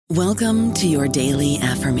Welcome to your daily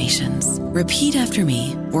affirmations. Repeat after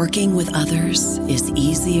me. Working with others is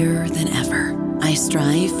easier than ever. I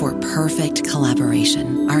strive for perfect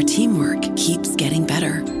collaboration. Our teamwork keeps getting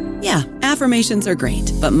better. Yeah, affirmations are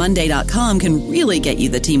great, but Monday.com can really get you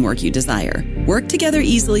the teamwork you desire. Work together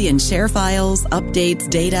easily and share files, updates,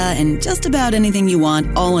 data, and just about anything you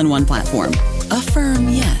want all in one platform. Affirm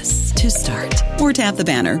yes to start, or tap the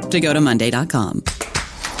banner to go to Monday.com.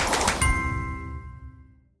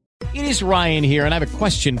 It is Ryan here, and I have a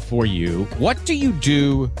question for you. What do you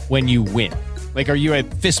do when you win? Like, are you a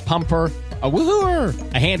fist pumper, a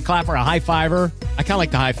woohooer, a hand clapper, a high fiver? I kind of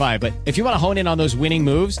like the high five, but if you want to hone in on those winning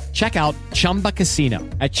moves, check out Chumba Casino.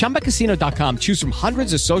 At ChumbaCasino.com, choose from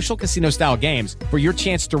hundreds of social casino-style games for your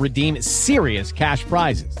chance to redeem serious cash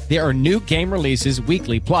prizes. There are new game releases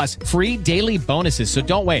weekly, plus free daily bonuses. So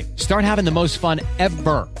don't wait. Start having the most fun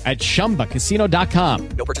ever at ChumbaCasino.com.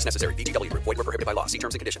 No purchase necessary. VGW. Void where prohibited by law. See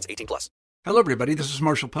terms and conditions. 18+. Hello, everybody. This is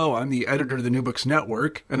Marshall Poe. I'm the editor of the New Books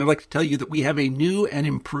Network, and I'd like to tell you that we have a new and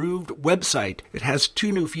improved website. It has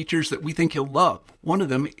two new features that we think you'll love. One of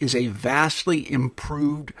them is a vastly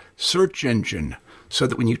improved search engine, so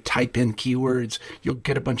that when you type in keywords, you'll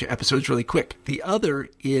get a bunch of episodes really quick. The other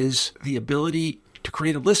is the ability to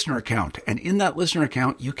create a listener account. And in that listener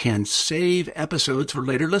account, you can save episodes for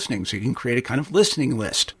later listening. So you can create a kind of listening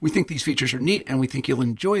list. We think these features are neat, and we think you'll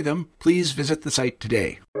enjoy them. Please visit the site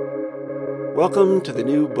today. Welcome to the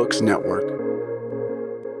New Books Network.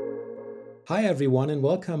 Hi, everyone, and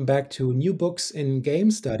welcome back to New Books in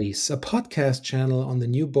Game Studies, a podcast channel on the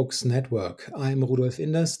New Books Network. I'm Rudolf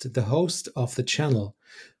Inderst, the host of the channel.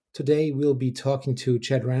 Today, we'll be talking to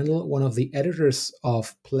Chad Randl, one of the editors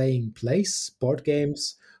of Playing Place, Board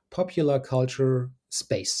Games, Popular Culture,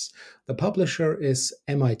 Space. The publisher is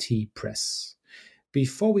MIT Press.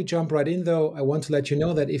 Before we jump right in, though, I want to let you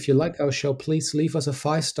know that if you like our show, please leave us a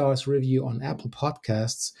 5-star review on Apple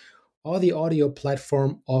Podcasts or the audio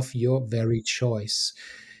platform of your very choice.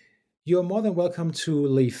 You're more than welcome to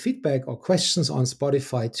leave feedback or questions on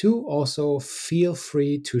Spotify too. Also, feel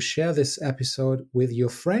free to share this episode with your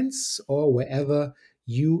friends or wherever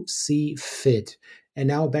you see fit. And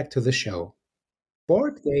now back to the show.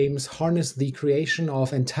 Board games harness the creation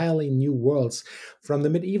of entirely new worlds. From the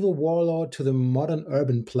medieval warlord to the modern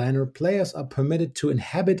urban planner, players are permitted to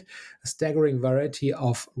inhabit a staggering variety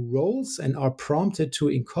of roles and are prompted to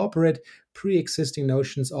incorporate pre-existing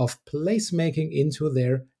notions of placemaking into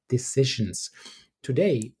their decisions.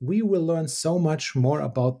 Today, we will learn so much more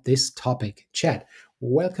about this topic. Chad,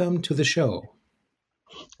 welcome to the show.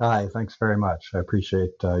 Hi, thanks very much. I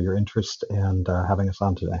appreciate your interest and having us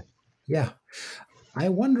on today. Yeah. I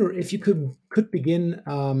wonder if you could begin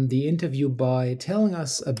the interview by telling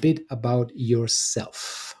us a bit about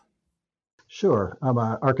yourself. Sure. I'm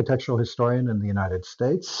an architectural historian in the United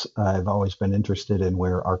States. I've always been interested in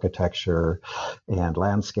where architecture and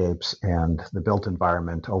landscapes and the built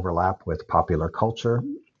environment overlap with popular culture.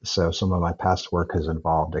 So some of my past work has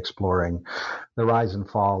involved exploring the rise and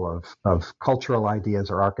fall of cultural ideas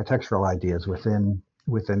or architectural ideas within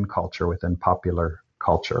culture, within popular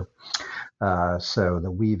culture. So the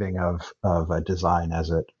weaving of a design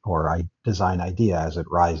design idea as it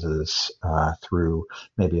rises through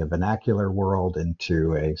maybe a vernacular world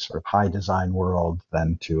into a sort of high design world,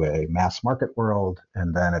 then to a mass market world,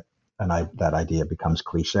 and then that idea becomes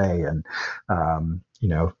cliche and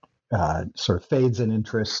sort of fades in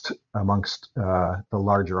interest amongst the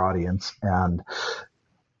larger audience and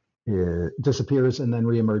it disappears and then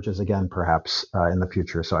reemerges again perhaps in the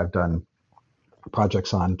future. So I've done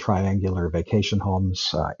projects on triangular vacation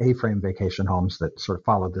homes, A-frame vacation homes that sort of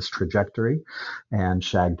followed this trajectory, and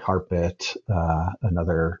shag carpet,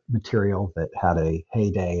 another material that had a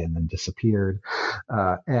heyday and then disappeared,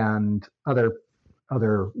 and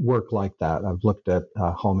other work like that. I've looked at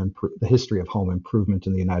the history of home improvement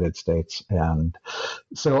in the United States, and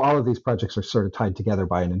so all of these projects are sort of tied together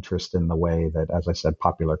by an interest in the way that, as I said,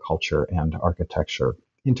 popular culture and architecture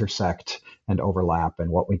intersect and overlap,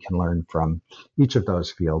 and what we can learn from each of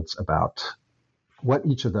those fields about what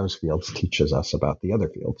each of those fields teaches us about the other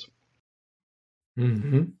fields.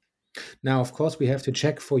 Mm-hmm. Now, of course, we have to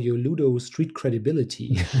check for your Ludo street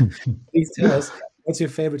credibility. Please tell us, what's your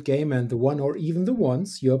favorite game and the one or even the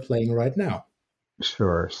ones you're playing right now?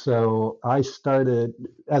 Sure. So I started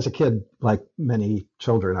as a kid, like many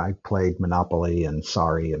children, I played Monopoly and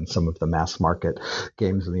Sorry and some of the mass market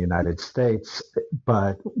games in the United States.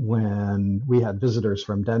 But when we had visitors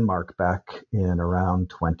from Denmark back in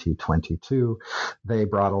around 2022, they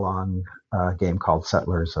brought along a game called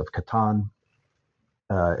Settlers of Catan.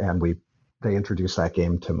 And we they introduced that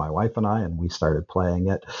game to my wife and I, and we started playing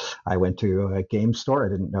it. I went to a game store. I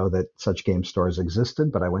didn't know that such game stores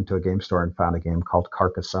existed, but I went to a game store and found a game called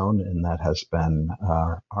Carcassonne, and that has been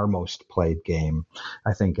our most played game.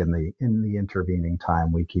 I think in the intervening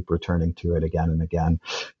time, we keep returning to it again and again.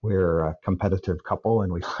 We're a competitive couple,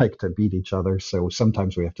 and we like to beat each other, so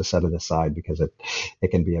sometimes we have to set it aside because it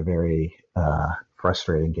can be a very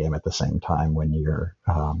frustrating game at the same time when you're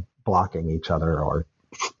blocking each other or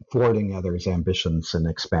thwarting others' ambitions and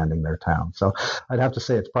expanding their town. So I'd have to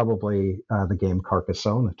say it's probably the game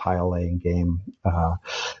Carcassonne, a tile-laying game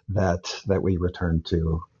that we return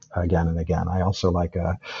to again and again. I also like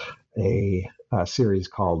a series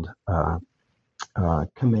called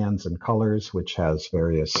Commands and Colors, which has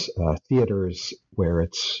various theaters where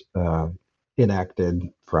it's enacted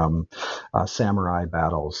from samurai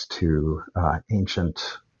battles to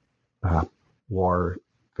ancient warfare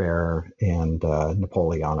and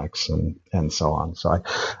Napoleonics and so on. So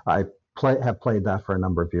I have played that for a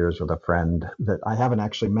number of years with a friend that I haven't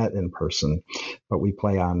actually met in person, but we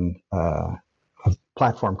play on a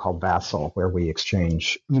platform called Vassal, where we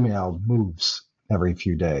exchange email moves every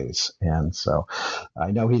few days. And so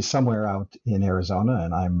I know he's somewhere out in Arizona,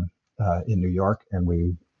 and I'm in New York, and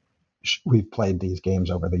we've played these games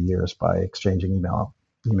over the years by exchanging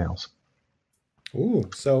emails. Ooh,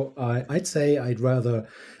 so I'd say I'd rather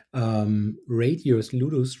rate your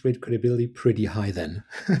Ludo's credibility pretty high then.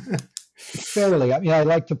 Fairly. I mean, I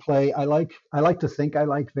like to play. I like to think I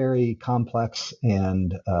like very complex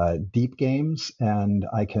and deep games, and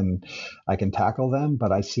I can tackle them.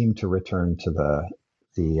 But I seem to return to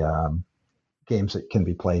the games that can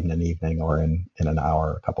be played in an evening or in an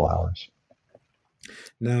hour, a couple hours.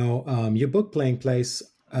 Now, your book Playing Place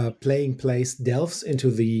delves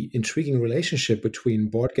into the intriguing relationship between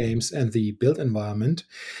board games and the built environment.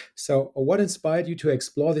 So, what inspired you to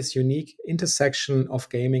explore this unique intersection of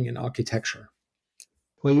gaming and architecture?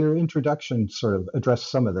 Well, your introduction sort of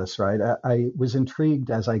addressed some of this, right? I was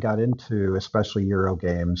intrigued as I got into especially Euro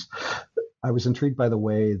games. I was intrigued by the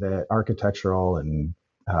way that architectural and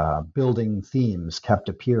building themes kept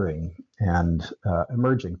appearing and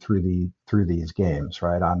emerging through these games,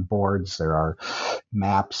 right? On boards, there are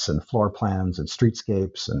maps and floor plans and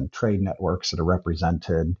streetscapes and trade networks that are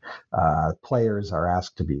represented. Players are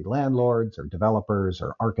asked to be landlords or developers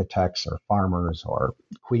or architects or farmers or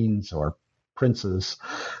queens or princes.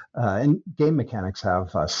 And game mechanics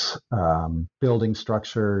have us building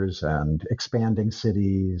structures and expanding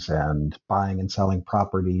cities and buying and selling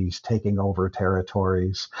properties, taking over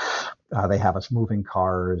territories. They have us moving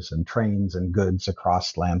cars and trains and goods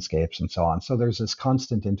across landscapes and so on. So there's this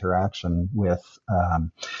constant interaction with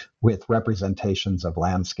representations of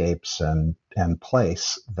landscapes and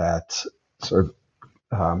place that sort of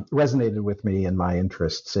resonated with me in my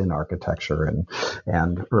interests in architecture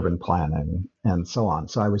and urban planning and so on.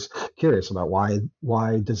 So I was curious about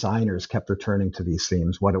why designers kept returning to these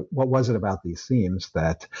themes. What was it about these themes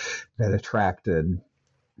that attracted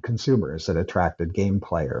consumers, that attracted game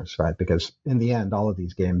players, right? Because in the end, all of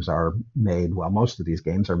these games are made, well, most of these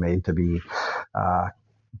games are made to be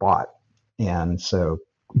bought. And so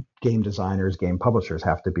game designers, game publishers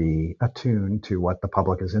have to be attuned to what the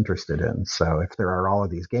public is interested in. So if there are all of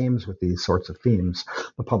these games with these sorts of themes,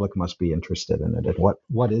 the public must be interested in it. And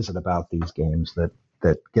what is it about these games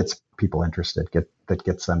that gets people interested, that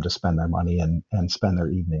gets them to spend their money and spend their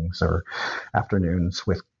evenings or afternoons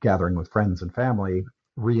gathering with friends and family,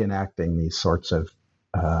 reenacting these sorts of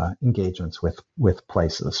engagements with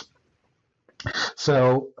places.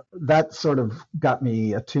 So that sort of got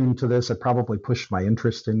me attuned to this. It probably pushed my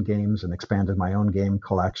interest in games and expanded my own game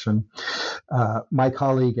collection. My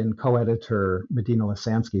colleague and co-editor, Medina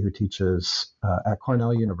Lasansky, who teaches at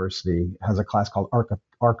Cornell University, has a class called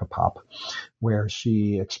Archipop, where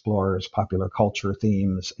she explores popular culture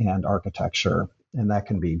themes and architecture. And that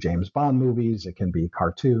can be James Bond movies, it can be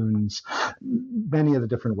cartoons, many of the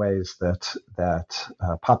different ways that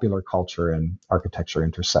popular culture and architecture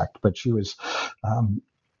intersect. But she was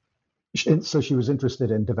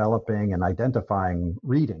interested in developing and identifying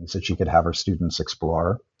readings that she could have her students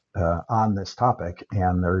explore on this topic,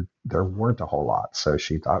 and there weren't a whole lot. So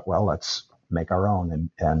she thought, well, let's make our own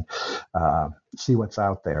and see what's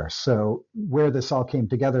out there. So where this all came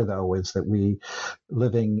together, though, is that we,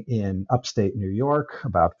 living in upstate New York,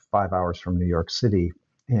 about 5 hours from New York City,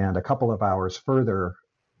 and a couple of hours further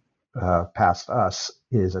past us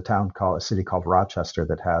is a city called Rochester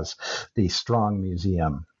that has the Strong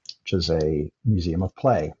Museum, which is a museum of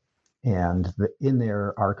play. And in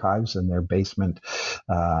their archives, in their basement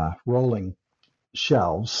rolling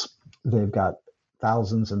shelves, they've got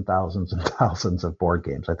thousands and thousands and thousands of board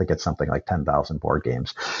games. I think it's something like 10,000 board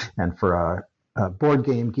games. And for a board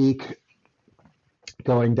game geek,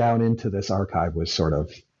 going down into this archive was sort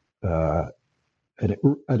of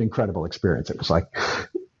an incredible experience. It was like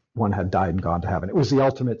one had died and gone to heaven. It was the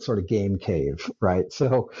ultimate sort of game cave, right?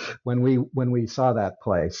 So when we saw that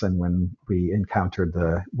place and when we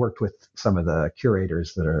worked with some of the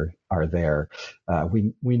curators that are there,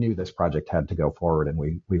 we knew this project had to go forward, and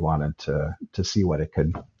we wanted to see what it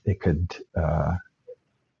could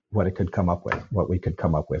come up with, what we could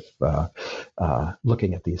come up with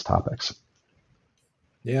looking at these topics.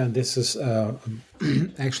 Yeah, this is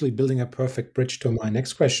actually building a perfect bridge to my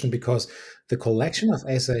next question, because the collection of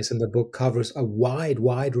essays in the book covers a wide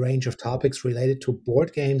range of topics related to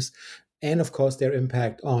board games and, of course, their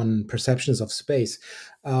impact on perceptions of space.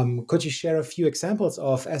 Could you share a few examples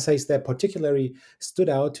of essays that particularly stood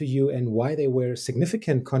out to you and why they were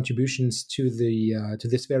significant contributions to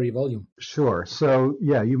this very volume? Sure. So,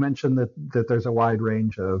 yeah, you mentioned that there's a wide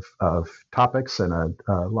range of topics and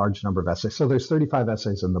a large number of essays. So there's 35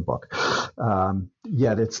 essays in the book.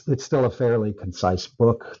 Yet it's still a fairly concise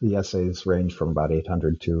book. The essays range from about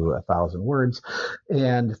 800 to 1,000 words,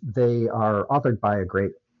 and they are authored by a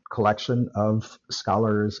great collection of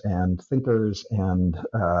scholars and thinkers and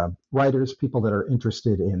writers, people that are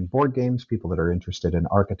interested in board games, people that are interested in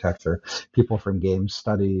architecture, people from the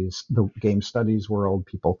game studies world,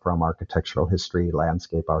 people from architectural history,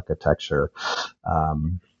 landscape architecture,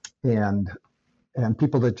 and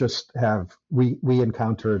people that just we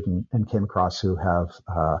encountered and came across who have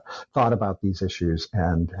thought about these issues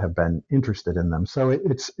and have been interested in them. So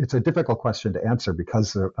it's a difficult question to answer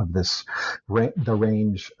because of the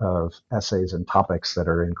range of essays and topics that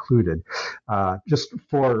are included. Just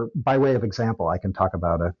by way of example, I can talk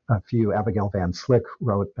about a few. Abigail Van Slyck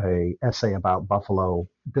wrote an essay about Buffalo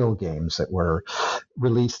Bill games that were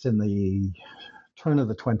released in the turn of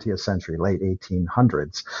the 20th century, late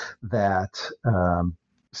 1800s, that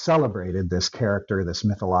celebrated this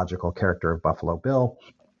mythological character of Buffalo Bill,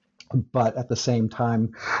 but at the same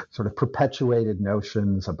time sort of perpetuated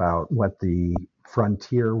notions about what the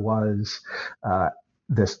frontier was.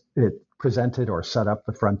 It presented or set up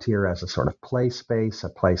the frontier as a sort of play space, a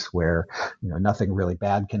place where nothing really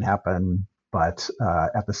bad can happen, but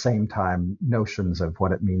at the same time, notions of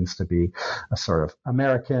what it means to be a sort of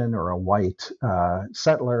American or a white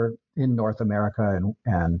settler in North America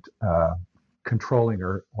and controlling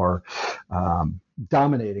or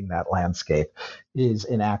dominating that landscape is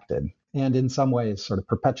enacted, and in some ways sort of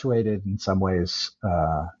perpetuated, in some ways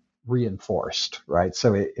reinforced, right?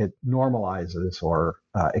 So it normalizes or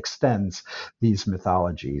extends these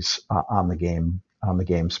mythologies on the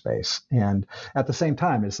game space. And at the same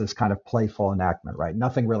time is this kind of playful enactment, right?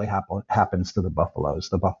 Nothing really happens to the buffaloes.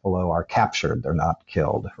 The buffalo are captured, they're not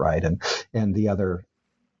killed, right? And the other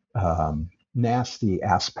nasty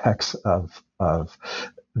aspects of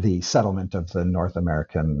the settlement of the North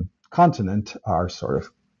American continent are sort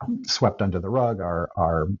of swept under the rug,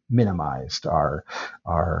 are minimized, are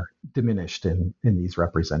diminished in these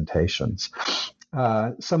representations.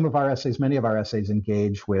 Many of our essays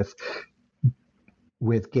engage with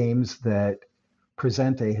games that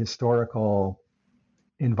present a historical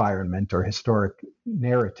environment or historic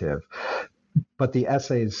narrative, but the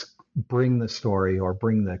essays bring the story or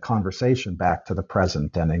bring the conversation back to the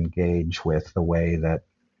present and engage with the way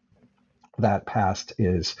that past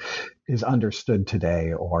is understood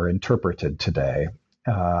today or interpreted today.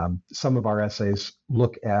 Some of our essays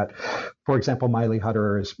look at, for example, Miley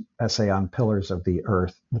Hutter's essay on the Pillars of the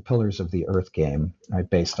Earth game, right,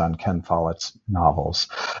 based on Ken Follett's novels.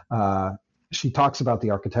 She talks about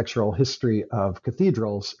the architectural history of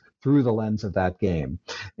cathedrals through the lens of that game.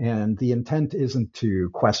 And the intent isn't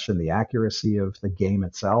to question the accuracy of the game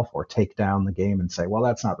itself or take down the game and say, well,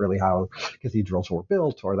 that's not really how cathedrals were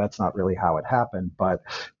built, or that's not really how it happened, but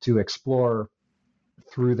to explore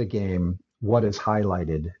through the game what is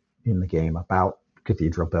highlighted in the game about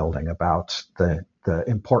cathedral building, about the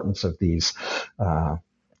importance of these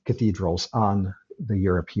cathedrals on the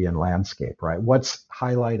European landscape, right? What's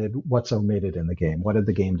highlighted, what's omitted in the game? What did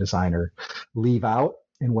the game designer leave out?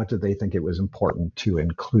 And what did they think it was important to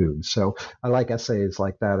include? So I like essays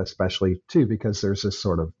like that, especially too, because there's this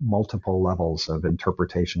sort of multiple levels of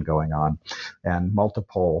interpretation going on and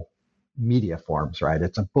multiple media forms, right?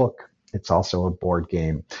 It's a book. It's also a board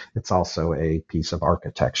game. It's also a piece of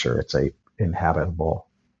architecture. It's a inhabitable,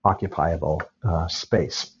 occupiable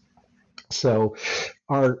space. So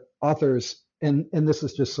our authors, and this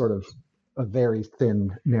is just sort of a very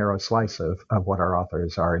thin, narrow slice of what our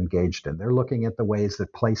authors are engaged in. They're looking at the ways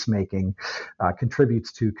that placemaking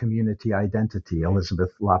contributes to community identity.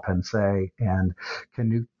 Elizabeth Lasansky and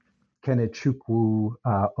Kenechukwu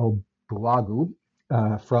Obuagu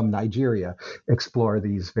from Nigeria explore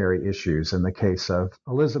these very issues. In the case of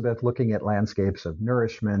Elizabeth, looking at landscapes of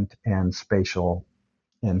nourishment and spatial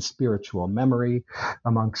and spiritual memory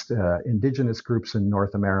amongst indigenous groups in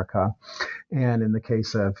North America. And in the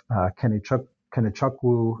case of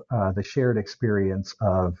Kenechukwu, the shared experience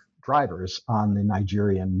of drivers on the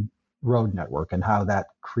Nigerian road network and how that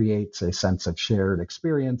creates a sense of shared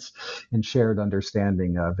experience and shared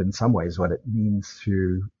understanding of, in some ways, what it means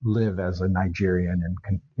to live as a Nigerian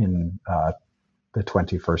in the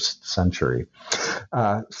 21st century.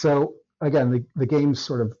 So again, the games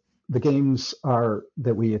are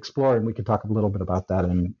that we explore, and we can talk a little bit about that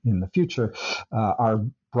in the future, are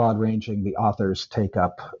broad-ranging. The authors take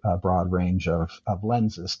up a broad range of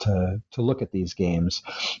lenses to look at these games,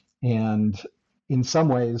 and in some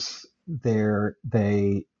ways, we're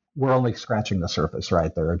only scratching the surface,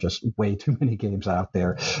 right? There are just way too many games out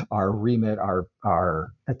there. Our remit,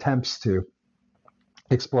 our attempts to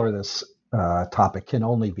explore this topic can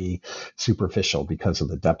only be superficial because of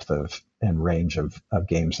the depth of and range of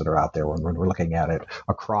games that are out there when we're looking at it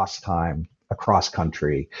across time, across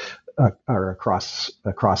country, or across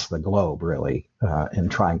the globe, really,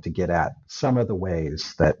 and trying to get at some of the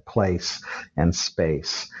ways that place and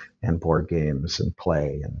space and board games and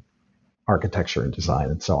play and architecture and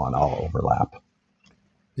design and so on all overlap.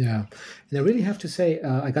 Yeah. And I really have to say,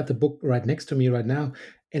 I got the book right next to me right now,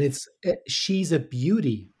 and it's She's a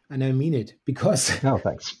Beauty. And I mean it, because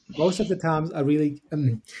Thanks. Most of the times I really,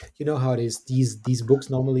 you know how it is. These books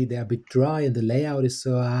normally they're a bit dry, and the layout is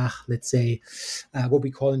so, let's say, what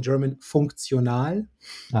we call in German funktional.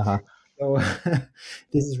 Uh-huh. So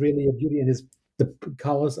this is really a beauty, and the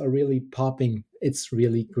colors are really popping. It's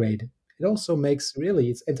really great. It also makes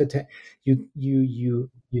it's entertain. You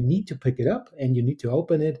need to pick it up and you need to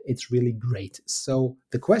open it. It's really great. So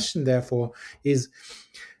the question, therefore, is: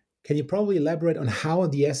 can you probably elaborate on how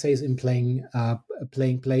the essays in playing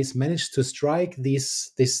place managed to strike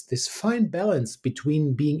this fine balance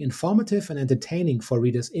between being informative and entertaining for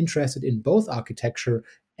readers interested in both architecture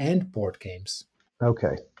and board games?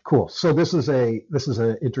 Okay, cool. So this is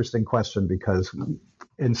an interesting question because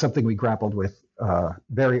in something we grappled with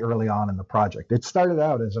very early on in the project. It started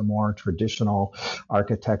out as a more traditional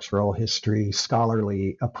architectural history,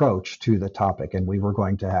 scholarly approach to the topic, and we were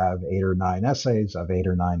going to have 8 or 9 essays of 8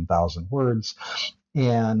 or 9,000 words.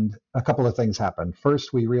 And a couple of things happened.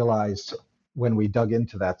 First, we realized when we dug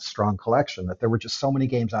into that strong collection that there were just so many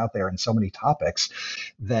games out there and so many topics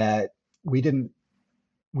that we didn't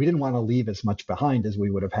want to leave as much behind as we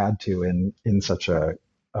would have had to in such a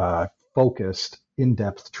focused,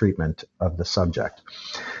 in-depth treatment of the subject.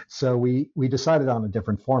 So we decided on a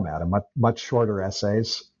different format, a much shorter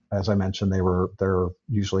essays. As I mentioned, they're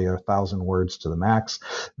usually 1,000 words to the max.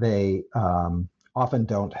 They often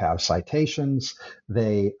don't have citations.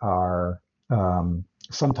 They are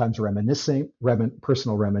sometimes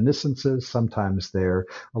personal reminiscences. Sometimes they're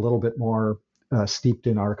a little bit more steeped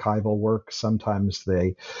in archival work. Sometimes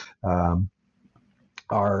they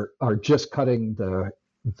are just cutting the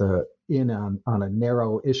in on a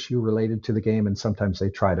narrow issue related to the game, and sometimes they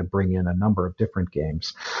try to bring in a number of different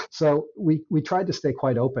games. So we tried to stay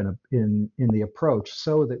quite open in the approach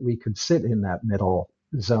so that we could sit in that middle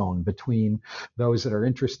zone between those that are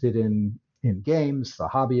interested in games, the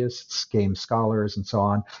hobbyists, game scholars, and so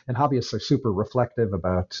on. And hobbyists are super reflective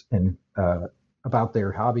about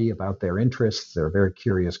their hobby, about their interests. They're a very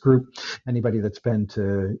curious group. Anybody that's been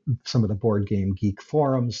to some of the Board Game Geek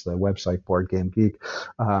forums, the website Board Game Geek,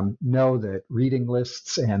 know that reading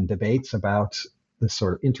lists and debates about the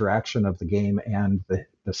sort of interaction of the game and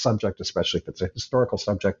the subject, especially if it's a historical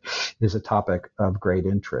subject, is a topic of great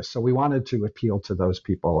interest. So we wanted to appeal to those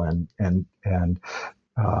people and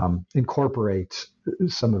incorporate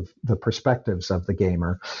some of the perspectives of the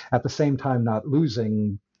gamer, at the same time not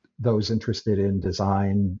losing those interested in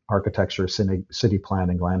design, architecture, city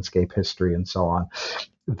planning, landscape history, and so on,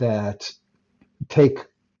 that take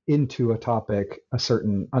into a topic a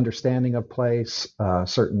certain understanding of place,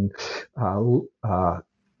 certain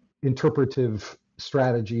interpretive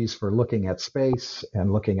strategies for looking at space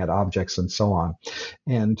and looking at objects and so on.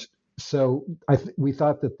 And so we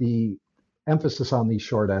thought that the emphasis on these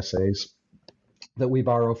short essays that we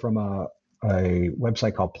borrow from a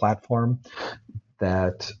website called Platform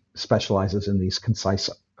that specializes in these concise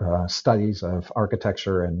studies of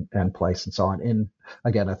architecture and place and so on in,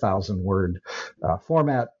 again, 1,000-word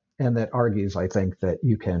format, and that argues, I think, that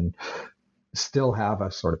you can still have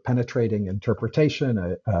a sort of penetrating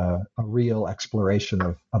interpretation, a real exploration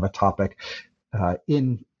of a topic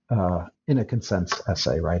in a condensed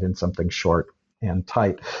essay, right? In something short and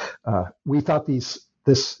tight. We thought this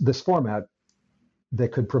format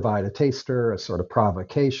that could provide a taster, a sort of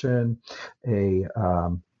provocation, a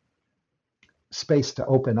space to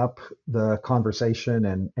open up the conversation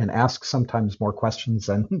and ask sometimes more questions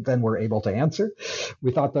than we're able to answer.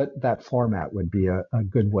 We thought that format would be a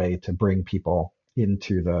good way to bring people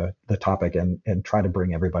into the topic and try to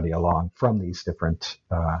bring everybody along from these different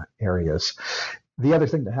areas. The other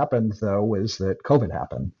thing that happened, though, was that COVID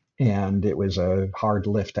happened, and it was a hard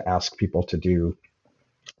lift to ask people to do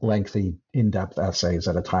lengthy, in-depth essays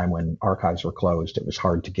at a time when archives were closed. It was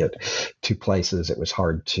hard to get to places. It was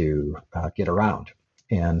hard to get around.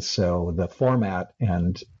 And so the format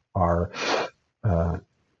and our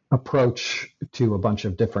approach to a bunch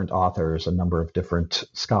of different authors, a number of different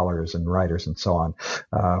scholars and writers and so on,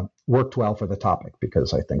 worked well for the topic,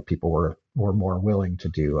 because I think people were more willing to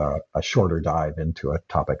do a shorter dive into a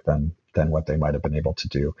topic than what they might have been able to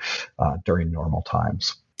do during normal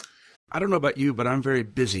times. I don't know about you, but I'm very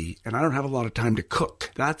busy and I don't have a lot of time to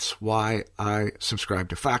cook. That's why I subscribe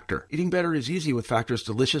to Factor. Eating better is easy with Factor's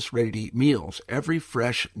delicious, ready-to-eat meals. Every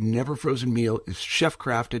fresh, never frozen meal is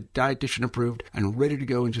chef-crafted, dietitian approved, and ready to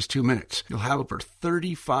go in just 2 minutes. You'll have over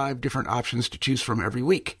 35 different options to choose from every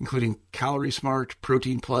week, including Calorie Smart,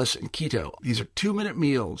 Protein Plus, and Keto. These are 2-minute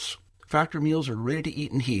meals. Factor meals are ready to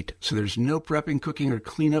eat and heat, so there's no prepping, cooking, or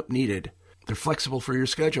cleanup needed. They're flexible for your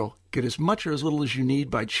schedule. Get as much or as little as you need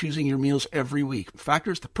by choosing your meals every week. Factor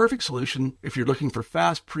is the perfect solution if you're looking for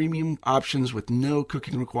fast, premium options with no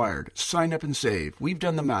cooking required. Sign up and save. We've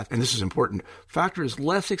done the math, and this is important. Factor is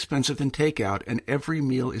less expensive than takeout, and every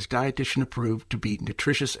meal is dietitian approved to be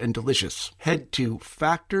nutritious and delicious. Head to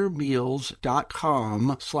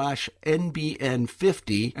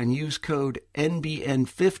factormeals.com/NBN50 and use code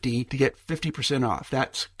NBN50 to get 50% off.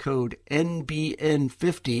 That's code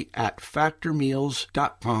NBN50 at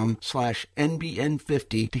factormeals.com/NBN50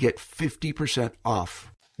 to get 50%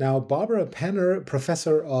 off. Now, Barbara Penner,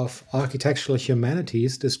 professor of architectural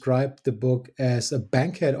humanities, described the book as a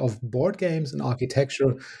banquet of board games and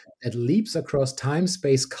architecture that leaps across time,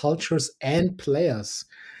 space, cultures, and players.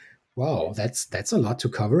 Wow, that's a lot to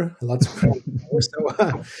cover. A lot to cover.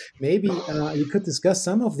 So maybe you could discuss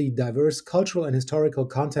some of the diverse cultural and historical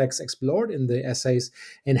contexts explored in the essays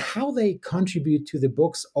and how they contribute to the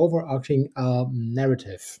book's overarching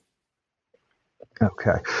narrative.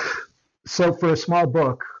 Okay. So for a small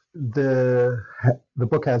book, the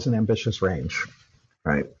book has an ambitious range,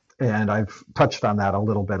 right? And I've touched on that a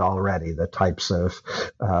little bit already, the types of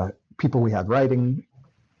people we had writing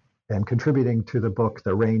and contributing to the book,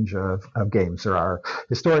 the range of games. There are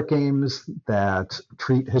historic games that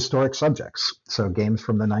treat historic subjects, so games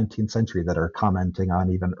from the 19th century that are commenting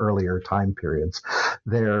on even earlier time periods.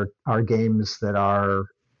 There are games that are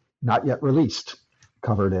not yet released,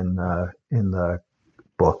 covered in the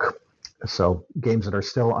book, so games that are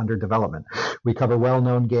still under development. We cover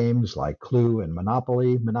well-known games like Clue and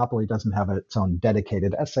Monopoly. Monopoly doesn't have its own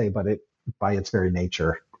dedicated essay, but it, by its very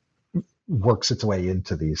nature, works its way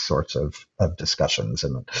into these sorts of discussions.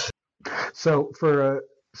 And so for a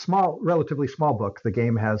relatively small book, the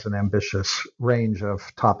game has an ambitious range of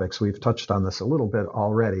topics. We've touched on this a little bit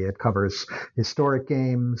already. It covers historic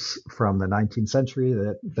games from the 19th century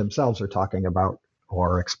that themselves are talking about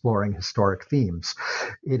or exploring historic themes.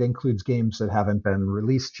 It includes games that haven't been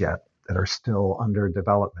released yet, that are still under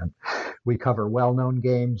development. We cover well-known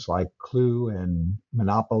games like Clue and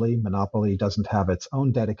Monopoly. Monopoly doesn't have its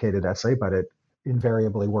own dedicated essay, but it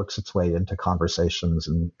invariably works its way into conversations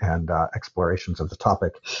and explorations of the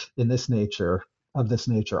topic of this nature,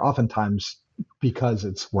 oftentimes because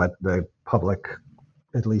it's what the public,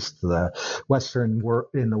 at least in the Western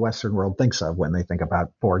world, thinks of when they think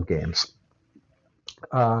about board games.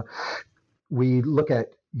 We look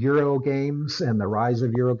at Euro games and the rise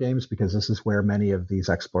of Euro games, because this is where many of these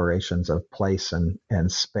explorations of place and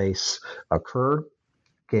space occur.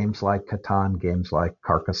 Games like Catan, games like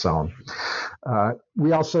Carcassonne.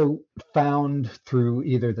 We also found, through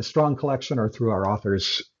either the Strong collection or through our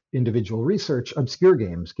authors' individual research, obscure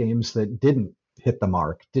games that didn't hit the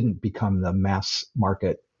mark, didn't become the mass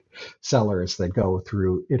market sellers that go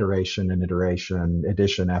through iteration and iteration,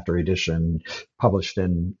 edition after edition, published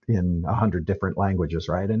in 100 different languages,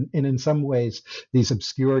 right? And in some ways, these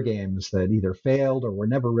obscure games that either failed or were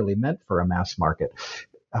never really meant for a mass market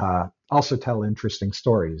also tell interesting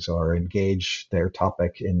stories or engage their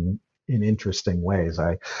topic in interesting ways.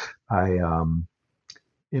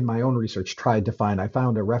 in my own research, tried to find, I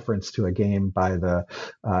found a reference to a game by the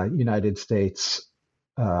United States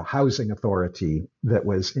Housing Authority that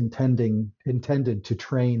was intended to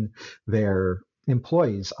train their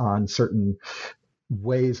employees on certain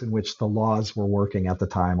ways in which the laws were working at the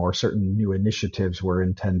time, or certain new initiatives were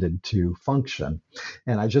intended to function.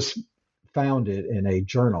 And I just found it in a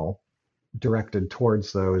journal directed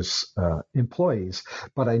towards those employees,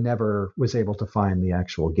 but I never was able to find the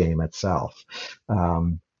actual game itself.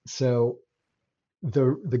 So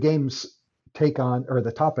the games take on, or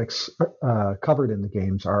the topics covered in the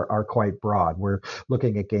games are quite broad. We're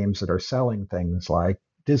looking at games that are selling things like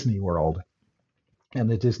Disney World and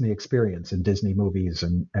the Disney experience in Disney movies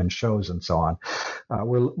and shows and so on.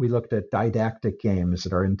 We looked at didactic games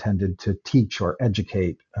that are intended to teach or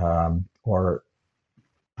educate or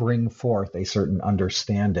bring forth a certain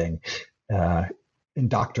understanding.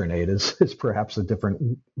 Indoctrinate is perhaps a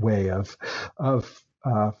different way of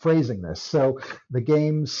phrasing this. So the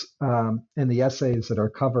games and the essays that are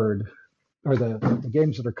covered, or the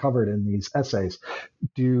games that are covered in these essays,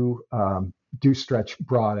 do stretch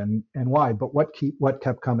broad and wide. But what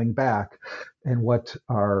kept coming back, and what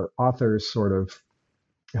our authors sort of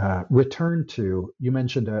return to, you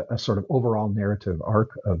mentioned a sort of overall narrative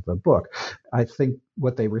arc of the book. I think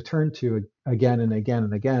what they return to again and again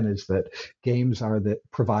and again is that games are that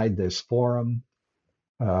provide this forum,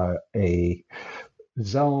 a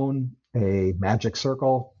zone, a magic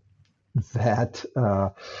circle that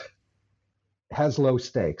has low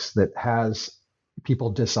stakes, that has people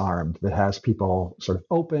disarmed, that has people sort of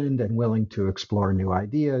opened and willing to explore new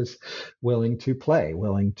ideas, willing to play,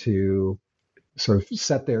 willing to sort of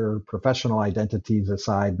set their professional identities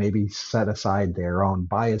aside, maybe set aside their own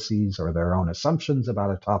biases or their own assumptions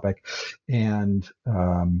about a topic, and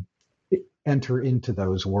enter into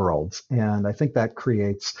those worlds. And I think that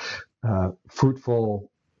creates fruitful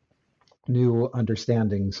new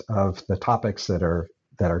understandings of the topics that are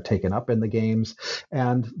taken up in the games,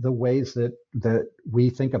 and the ways that we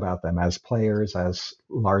think about them as players, as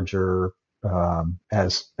larger,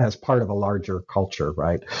 as part of a larger culture,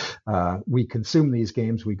 right? We consume these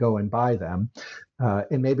games, we go and buy them,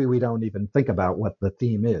 and maybe we don't even think about what the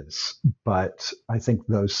theme is. But I think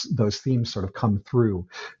those themes sort of come through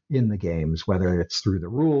in the games, whether it's through the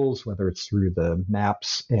rules, whether it's through the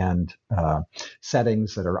maps and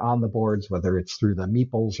settings that are on the boards, whether it's through the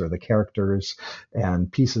meeples or the characters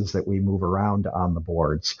and pieces that we move around on the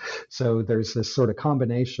boards. So there's this sort of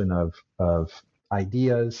combination of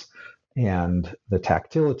ideas and the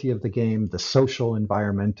tactility of the game, the social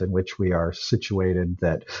environment in which we are situated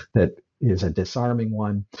that is a disarming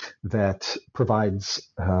one, that provides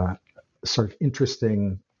sort of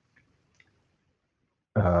interesting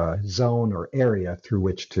zone or area through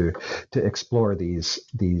which to explore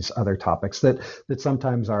these other topics that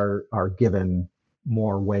sometimes are given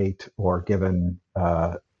more weight or given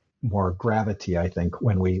more gravity, I think,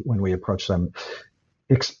 when we approach them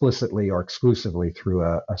explicitly or exclusively through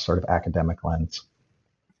a sort of academic lens.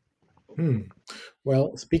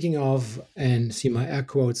 Well, speaking of, and see my air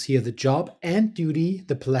quotes here, the job and duty,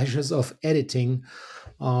 the pleasures of editing,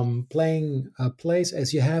 playing plays,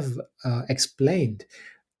 as you have explained,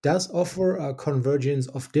 does offer a convergence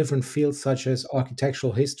of different fields such as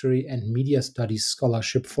architectural history and media studies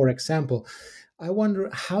scholarship, for example. I wonder,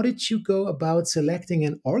 how did you go about selecting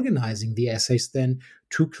and organizing the essays then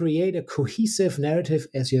to create a cohesive narrative,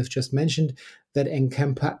 as you have just mentioned, that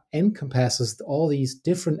encompasses all these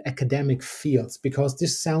different academic fields? Because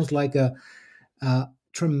this sounds like a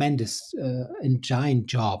tremendous and giant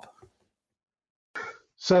job.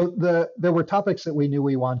 So there were topics that we knew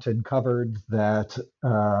we wanted covered that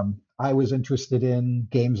I was interested in,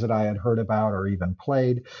 games that I had heard about or even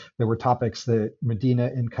played. There were topics that Medina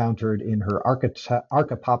encountered in her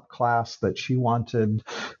Archipop class that she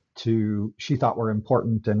thought were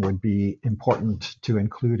important and would be important to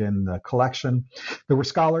include in the collection. There were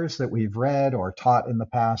scholars that we've read or taught in the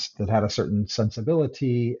past that had a certain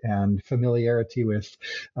sensibility and familiarity with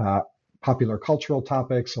popular cultural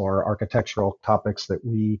topics or architectural topics that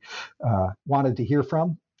we wanted to hear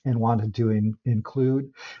from and wanted to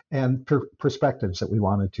include, and perspectives that we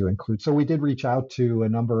wanted to include. So we did reach out to a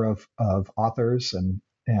number of authors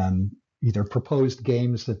and either proposed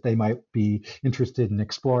games that they might be interested in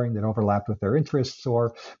exploring that overlapped with their interests,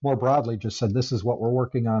 or more broadly just said, this is what we're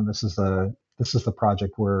working on, this is the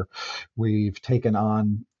project we've taken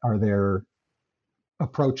on. Are there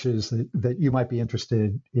approaches that you might be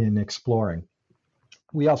interested in exploring?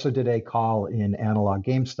 We also did a call in analog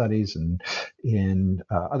game studies and in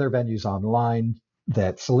other venues online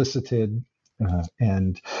that solicited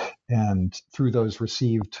and and through those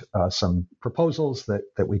received some proposals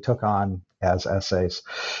that we took on as essays.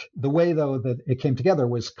 The way, though, that it came together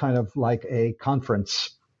was kind of like a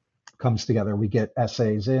conference comes together. We get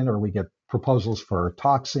essays in, or we get proposals for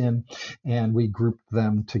talks in, and we grouped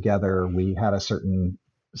them together. We had a certain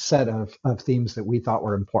set of themes that we thought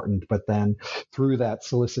were important, but then through that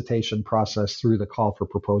solicitation process, through the call for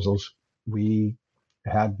proposals, we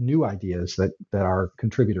had new ideas that our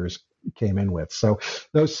contributors came in with. So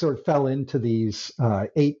those sort of fell into these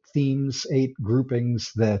 8 themes, 8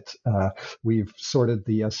 groupings that we've sorted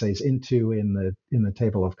the essays into in the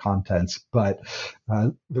table of contents. But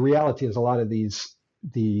the reality is, a lot of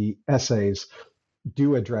the essays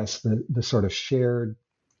do address the sort of shared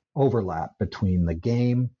overlap between the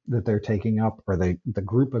game that they're taking up, or the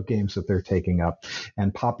group of games that they're taking up,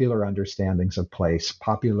 and popular understandings of place,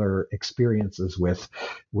 popular experiences with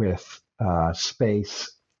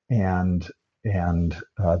space and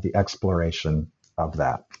the exploration of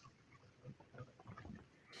that.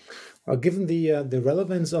 Well, given the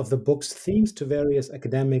relevance of the book's themes to various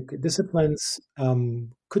academic disciplines,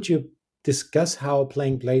 could you discuss how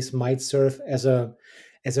Playing Place might serve as a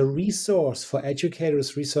resource for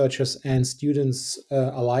educators, researchers, and students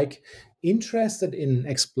alike interested in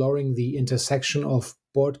exploring the intersection of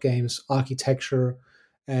board games, architecture,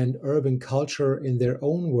 and urban culture in their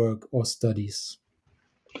own work or studies?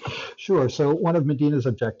 Sure. So one of Medina's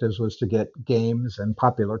objectives was to get games and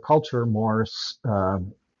popular culture more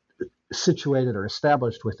situated or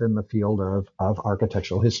established within the field of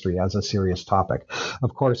architectural history as a serious topic.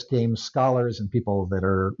 Of course, game scholars and people that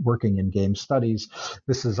are working in game studies,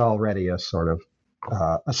 this is already a sort of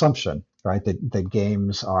assumption, right? That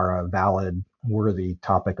games are a valid, worthy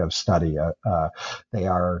topic of study. They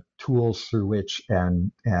are tools through which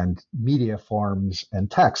and media forms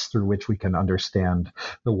and texts through which we can understand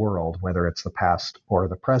the world, whether it's the past or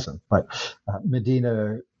the present. But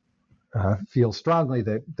Medina feels strongly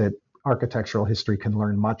that architectural history can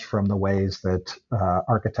learn much from the ways that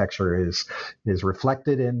architecture is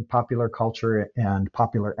reflected in popular culture and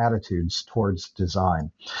popular attitudes towards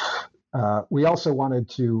design. We also wanted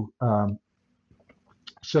to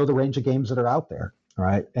show the range of games that are out there,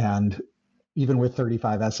 right? And even with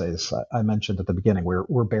 35 essays, I mentioned at the beginning,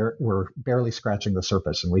 we're barely scratching the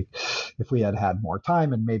surface. And if we had more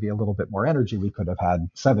time and maybe a little bit more energy, we could have had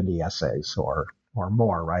 70 essays or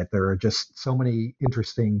more, right? There are just so many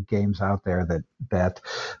interesting games out there that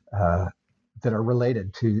are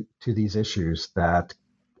related to these issues, that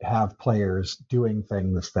have players doing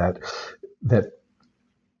things that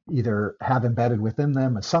either have embedded within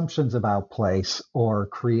them assumptions about place, or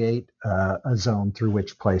create a zone through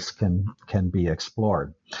which place can be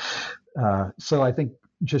explored. So I think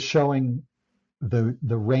just showing the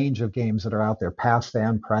range of games that are out there, past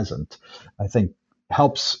and present, I think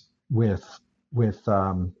helps with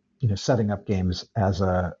setting up games as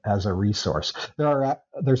a resource.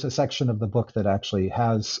 There's a section of the book that actually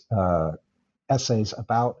has essays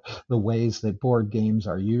about the ways that board games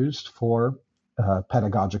are used for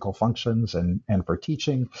pedagogical functions and for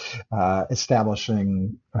teaching,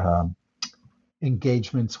 establishing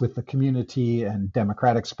engagements with the community and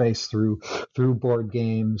democratic space through board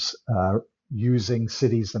games, using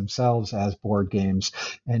cities themselves as board games,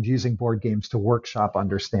 and using board games to workshop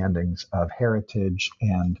understandings of heritage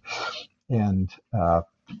and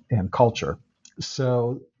culture.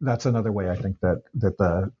 So that's another way I think that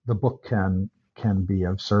the book can be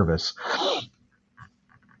of service.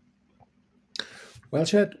 Well,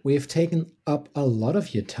 Chad, we've taken up a lot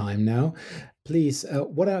of your time now. Please,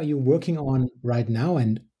 what are you working on right now?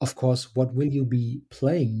 And of course, what will you be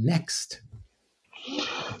playing next?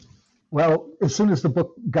 Well, as soon as the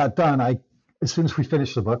book got done, as soon as we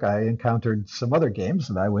finished the book, I encountered some other games,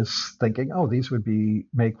 and I was thinking, oh, these would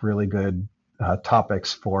make really good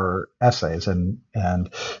topics for essays, and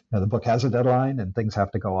the book has a deadline, and things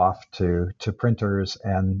have to go off to printers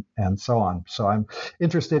and so on. So I'm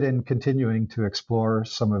interested in continuing to explore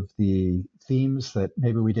some of the themes that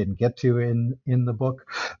maybe we didn't get to in the book,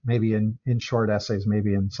 maybe in short essays,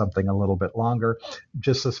 maybe in something a little bit longer.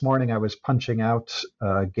 Just this morning, I was punching out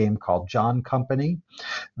a game called John Company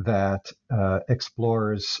that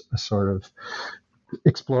explores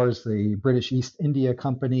the British East India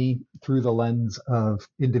Company through the lens of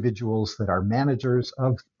individuals that are managers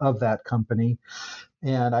of that company.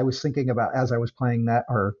 And I was thinking about, as I was playing that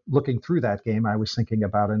or looking through that game, I was thinking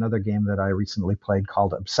about another game that I recently played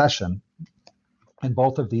called Obsession. And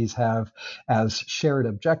both of these have as shared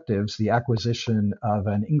objectives the acquisition of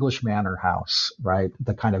an English manor house, right?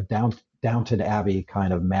 The kind of Downton Abbey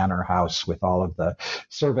kind of manor house with all of the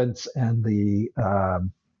servants and the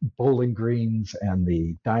bowling greens and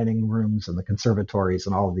the dining rooms and the conservatories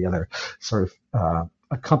and all of the other sort of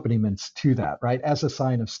accompaniments to that, right? As a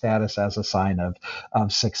sign of status, as a sign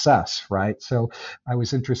of success, right? So I'm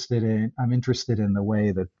interested in the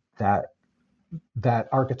way that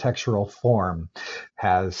architectural form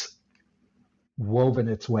has woven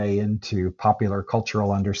its way into popular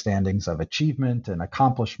cultural understandings of achievement and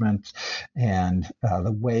accomplishment, and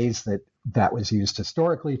the ways that was used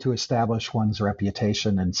historically to establish one's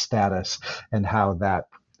reputation and status, and how that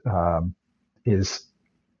is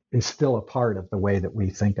still a part of the way that we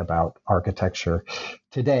think about architecture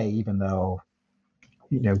today, even though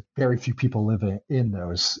very few people live in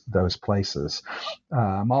those places.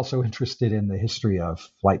 I'm also interested in the history of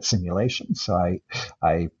flight simulation, so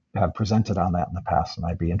I have presented on that in the past, and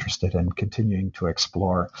I'd be interested in continuing to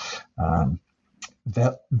explore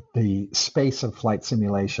the space of flight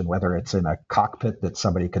simulation, whether it's in a cockpit that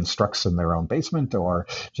somebody constructs in their own basement, or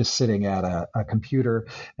just sitting at a computer,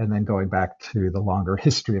 and then going back to the longer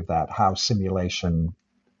history of that, how simulation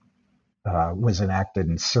was enacted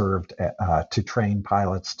and served to train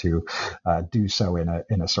pilots to do so in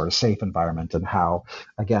a sort of safe environment, and how,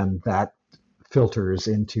 again, that filters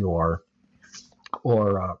into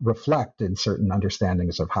or reflect in certain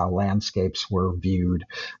understandings of how landscapes were viewed,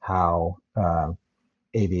 how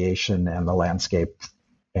aviation and the landscapes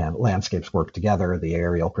work together. The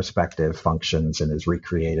aerial perspective functions and is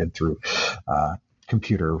recreated through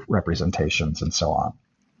computer representations and so on.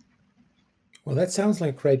 Well, that sounds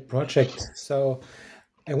like a great project. So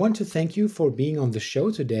I want to thank you for being on the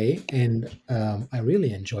show today, and I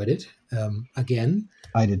really enjoyed it. Again,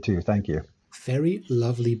 I did too. Thank you. Very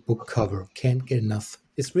lovely book cover. Can't get enough.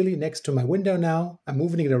 It's really next to my window now. I'm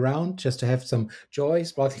moving it around just to have some joy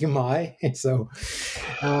spotting in my eye. And so,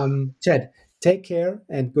 Chad, take care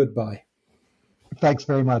and goodbye. Thanks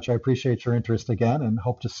very much. I appreciate your interest again, and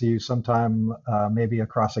hope to see you sometime, maybe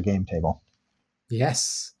across a game table.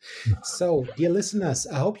 Yes. So, dear listeners,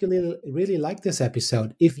 I hope you really like this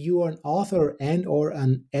episode. If you are an author and or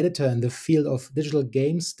an editor in the field of digital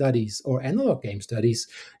game studies or analog game studies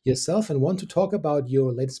yourself and want to talk about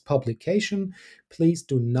your latest publication, please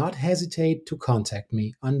do not hesitate to contact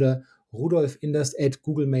me under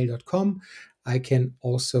rudolfinderst@googlemail.com. I can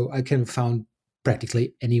found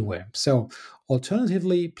practically anywhere. So,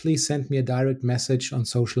 alternatively, please send me a direct message on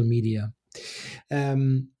social media.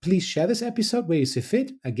 Please share this episode where you see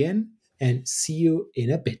fit again, and see you in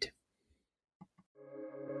a bit.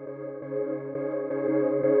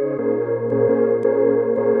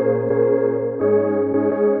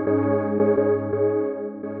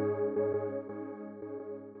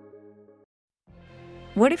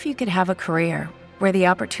 What if you could have a career where the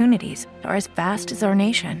opportunities are as vast as our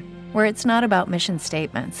nation, where it's not about mission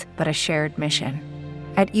statements, but a shared mission?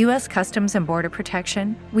 At U.S. Customs and Border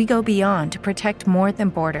Protection, we go beyond to protect more than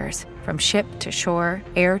borders. From ship to shore,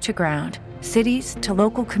 air to ground, cities to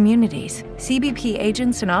local communities, CBP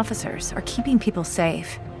agents and officers are keeping people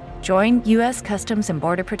safe. Join U.S. Customs and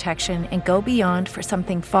Border Protection and go beyond for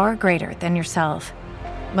something far greater than yourself.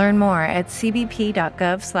 Learn more at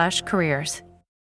cbp.gov/careers.